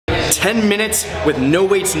10 minutes with no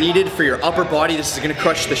weights needed for your upper body. This is gonna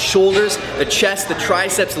crush the shoulders, the chest, the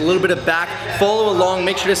triceps, a little bit of back. Follow along,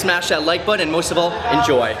 make sure to smash that like button, and most of all,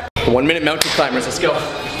 enjoy. 1 minute mountain climbers, let's go.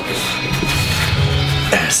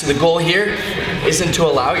 So the goal here isn't to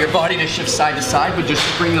allow your body to shift side to side, but just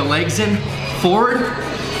bring the legs in forward,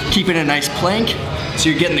 keep it a nice plank, so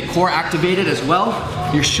you're getting the core activated as well.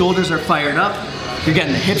 Your shoulders are fired up, you're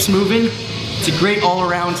getting the hips moving. It's a great all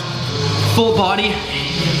around, full body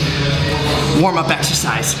warm-up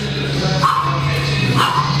exercise.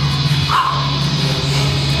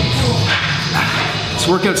 This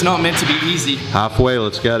workout's not meant to be easy. Halfway,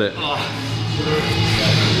 let's get it.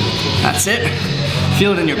 That's it.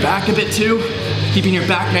 Feel it in your back a bit too. Keeping your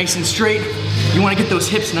back nice and straight. You want to get those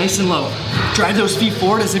hips nice and low. Drive those feet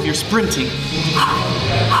forward as if you're sprinting.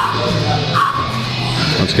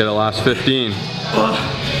 Let's get a last 15.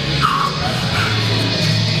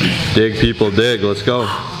 Dig, people, dig. Let's go.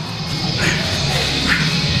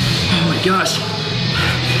 Oh my gosh.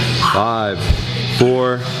 5,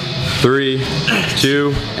 4, 3,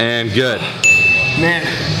 2, and good. Man,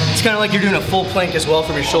 it's kind of like you're doing a full plank as well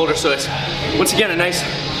from your shoulder, so it's, once again, a nice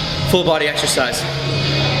full body exercise.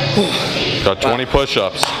 Got 20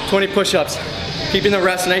 push-ups. 20 push-ups. Keeping the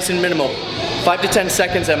rest nice and minimal. 5 to 10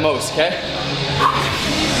 seconds at most, okay?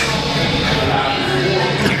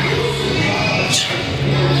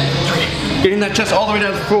 Getting that chest all the way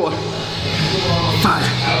down to the floor. 5,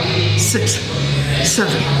 6,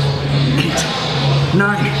 7, 8,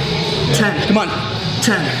 9, 10. Come on.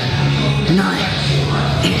 10, 9,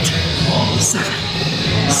 8, 7,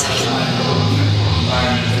 6,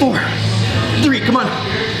 4, 3. Come on.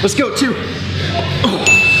 Let's go. 2.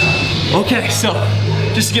 Okay, so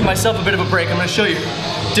just to give myself a bit of a break, I'm going to show you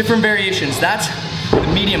different variations. That's the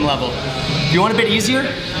medium level. If you want a bit easier,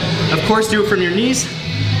 of course, do it from your knees.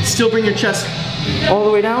 Still bring your chest all the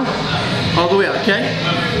way down, all the way up, okay?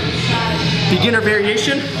 Beginner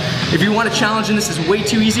variation. If you want a challenge and this is way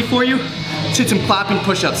too easy for you, let's hit some clapping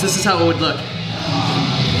push-ups. This is how it would look.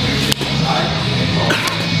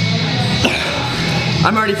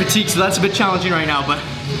 I'm already fatigued, so that's a bit challenging right now, but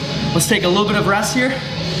let's take a little bit of rest here.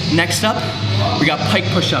 Next up, we got pike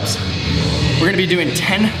push-ups. We're gonna be doing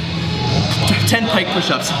 10 pike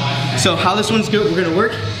push-ups. So how this one's good, we're gonna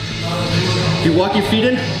work. You walk your feet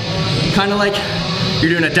in, kind of like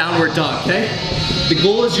you're doing a downward dog, okay? The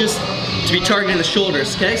goal is just to be targeting the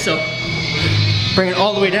shoulders, okay? So bring it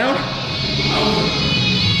all the way down.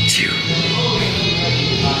 2,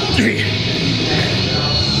 3,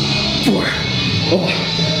 4. Oh,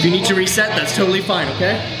 if you need to reset, that's totally fine,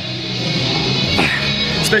 okay?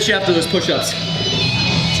 Especially after those push-ups.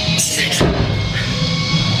 6,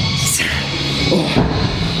 7. Oh.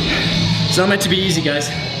 It's not meant to be easy,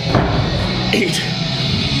 guys. 8.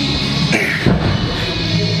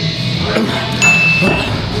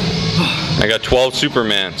 I got 12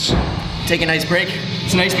 Supermans. Take a nice break.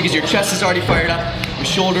 It's nice because your chest is already fired up, your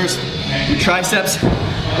shoulders, your triceps.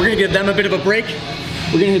 We're gonna give them a bit of a break.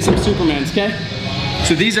 We're gonna hit some Supermans, okay?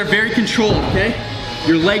 So these are very controlled, okay?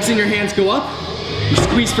 Your legs and your hands go up, you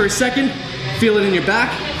squeeze for a second, feel it in your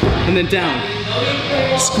back, and then down.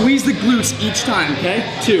 Squeeze the glutes each time, okay?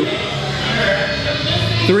 2,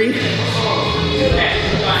 3,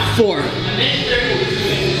 4,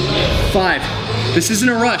 5. This isn't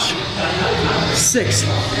a rush. 6,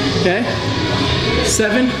 okay?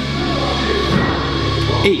 7,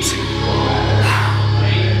 8,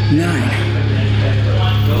 9,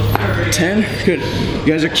 10. Good. You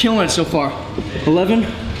guys are killing it so far. 11.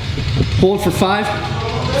 Hold for 5,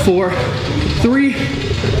 4, 3,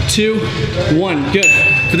 2, 1. Good.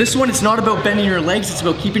 For this one, it's not about bending your legs. It's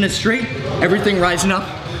about keeping it straight. Everything rising up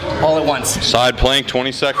all at once. Side plank,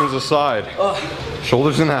 20 seconds a side.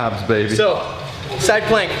 Shoulders and abs, baby. So, side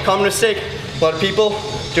plank, common mistake. A lot of people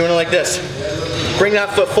doing it like this. Bring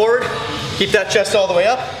that foot forward, keep that chest all the way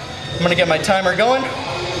up. I'm gonna get my timer going.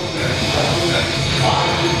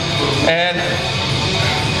 And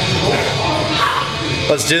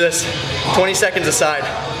let's do this. 20 seconds a side.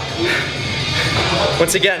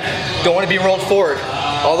 Once again, don't want to be rolled forward.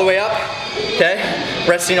 All the way up, okay?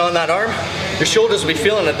 Resting on that arm. Your shoulders will be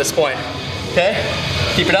feeling it at this point, okay?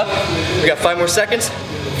 Keep it up. We got 5 more seconds.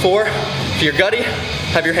 4, if you're gutty,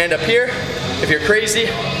 have your hand up here. If you're crazy,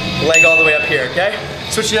 leg all the way up here, okay?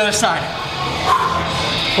 Switch to the other side.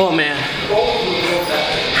 Oh man.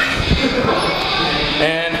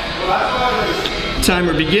 And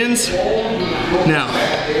timer begins now.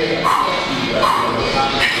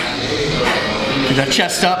 Get that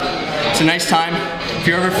chest up. It's a nice time. If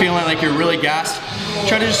you're ever feeling like you're really gassed,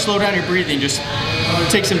 try to just slow down your breathing. Just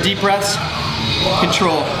take some deep breaths.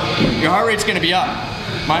 Control. Your heart rate's gonna be up.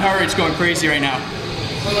 My heart rate's going crazy right now.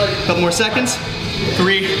 Couple more seconds.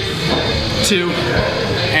 3, 2,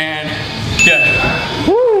 and good.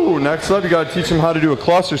 Woo! Next up, you gotta teach them how to do a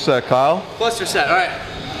cluster set, Kyle. Cluster set, all right.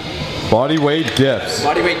 Body weight dips.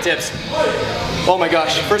 Body weight dips. Oh my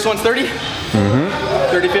gosh. First one's 30?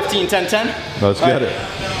 30, 15, 10, 10. Let's get it.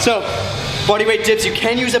 So, body weight dips, you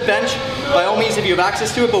can use a bench, by all means if you have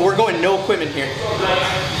access to it, but we're going no equipment here.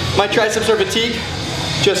 My triceps are fatigued.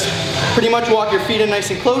 Just pretty much walk your feet in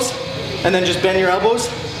nice and close, and then just bend your elbows.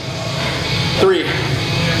 3,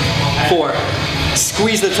 4,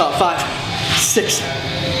 squeeze the top. 5, 6,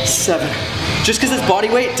 7. Just because it's body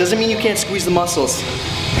weight doesn't mean you can't squeeze the muscles.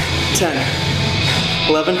 10,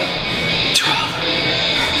 11, 12,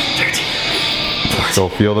 13, 14. Go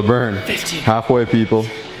feel the burn. 15. Halfway, people.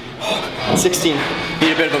 16,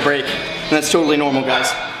 need a bit of a break. And that's totally normal,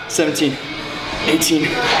 guys. 17, 18,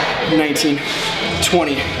 19,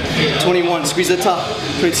 20, 21, squeeze the top.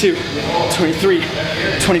 22, 23,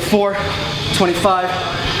 24, 25.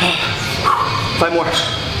 5 more.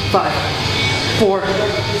 5, 4,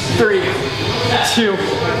 3, 2,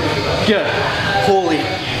 good. Holy,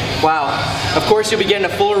 wow. Of course you'll be getting a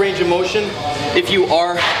fuller range of motion if you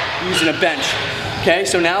are using a bench. Okay,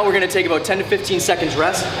 so now we're gonna take about 10 to 15 seconds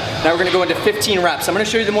rest. Now we're gonna go into 15 reps. I'm gonna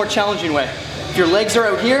show you the more challenging way. If your legs are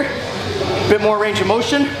out here, a bit more range of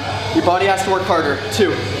motion, your body has to work harder.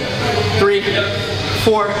 2, 3,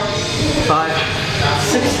 4, 5,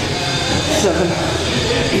 6, 7,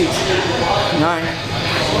 8, 9,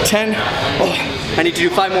 10. Oh, I need to do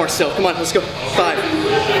 5 more still. Come on, let's go. 5,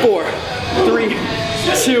 4, 3,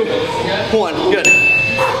 2, 1. Good.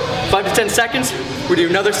 5 to 10 seconds. We're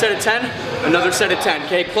doing another set of 10, another set of 10.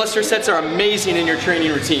 Okay, cluster sets are amazing in your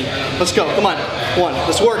training routine. Let's go. Come on. 1.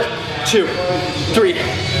 Let's work. 2, 3,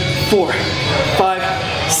 4,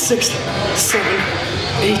 5, 6, 7,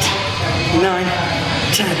 8, 9,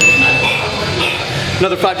 10.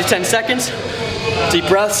 Another 5 to 10 seconds. Deep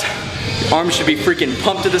breaths. Your arms should be freaking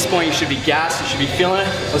pumped at this point. You should be gassed. You should be feeling it.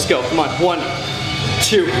 Let's go. Come on. 1,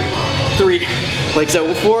 2, 3. Legs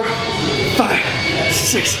out. 4, 5,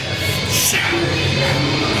 6, 7,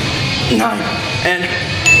 9. And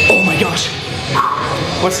oh my gosh.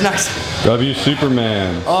 What's next? W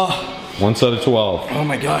Superman. Oh. 1 set of 12. Oh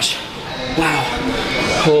my gosh. Wow.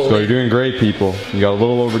 Holy. So you're doing great, people. You got a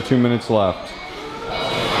little over 2 minutes left.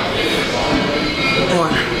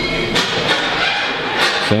 1.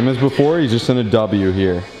 Same as before, he's just in a W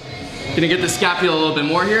here. Gonna get the scapula a little bit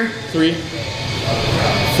more here. 3,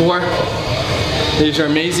 4. These are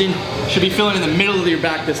amazing. Should be feeling in the middle of your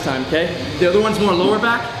back this time, okay? The other one's more lower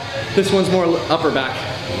back. This one's more upper back.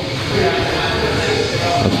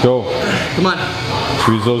 Let's go. Come on.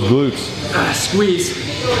 Squeeze those glutes. Squeeze.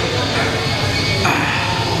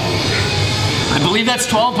 I believe that's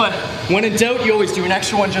 12, but when in doubt, you always do an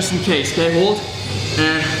extra one just in case, okay? Hold,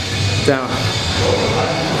 and down.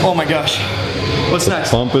 Oh my gosh. What's next?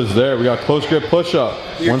 Pump is there. We got close grip push-up.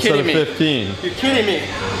 You're 1 set of kidding me. 15. You're kidding me.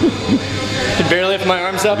 Can barely lift my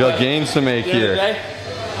arms up. We got gains to make here.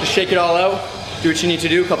 Just shake it all out. Do what you need to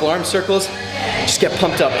do. A couple arm circles. Just get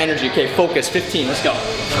pumped up. Energy. Okay, focus. 15. Let's go. 1,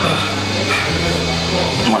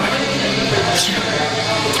 2,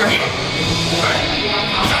 3, 4,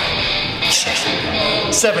 5,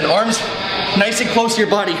 6, 7. Arms nice and close to your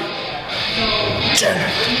body.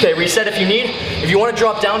 10. Okay, reset if you need. If you want to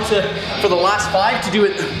drop down for the last 5 to do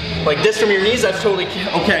it like this from your knees, that's totally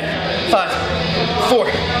okay. 5,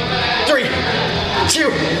 4, 3,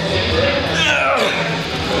 2.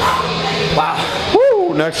 Wow.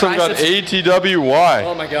 Woo! Next one got ATWY.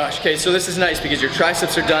 Oh my gosh. Okay, so this is nice because your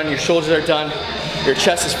triceps are done, your shoulders are done, your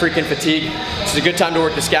chest is freaking fatigued. This is a good time to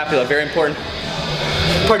work the scapula. Very important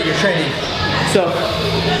part of your training. So,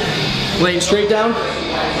 laying straight down,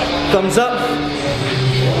 thumbs up.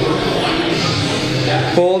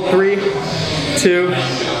 Hold 3, 2,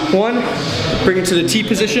 1. Bring it to the T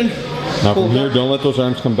position. Now from here, don't let those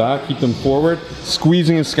arms come back. Keep them forward.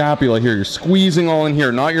 Squeezing his scapula here. You're squeezing all in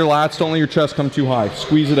here. Not your lats. Don't let your chest come too high.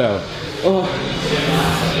 Squeeze it out.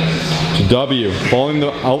 To W. Following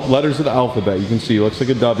the letters of the alphabet. You can see. Looks like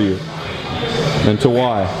a W. And to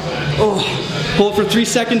Y. Hold for 3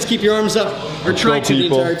 seconds. Keep your arms up. Or try to the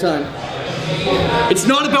entire time. It's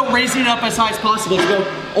not about raising it up as high as possible. It's about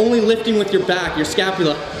only lifting with your back, your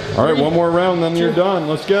scapula. All right, 1 more round, then you're done.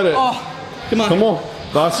 Let's get it. Oh, come on. Come on.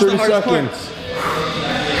 Last 30 seconds.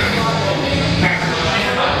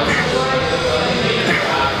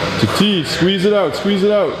 To T, squeeze it out, squeeze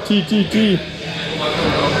it out. T, T, T.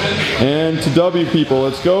 And to W, people,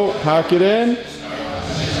 let's go. Pack it in.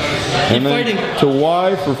 And then to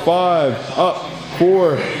Y for 5. Up,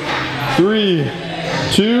 4, 3,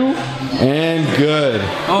 2, And good.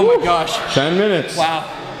 Oh my gosh. 10 minutes.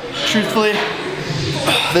 Wow. Truthfully,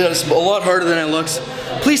 that is a lot harder than it looks.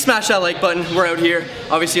 Please smash that like button. We're out here.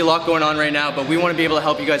 Obviously a lot going on right now, but we want to be able to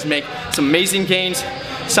help you guys make some amazing gains.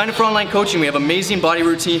 Sign up for online coaching. We have amazing body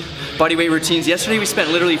weight routines. Yesterday we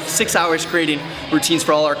spent literally 6 hours creating routines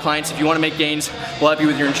for all our clients. If you want to make gains, we'll help you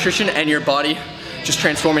with your nutrition and your body, just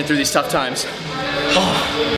transforming through these tough times. Oh.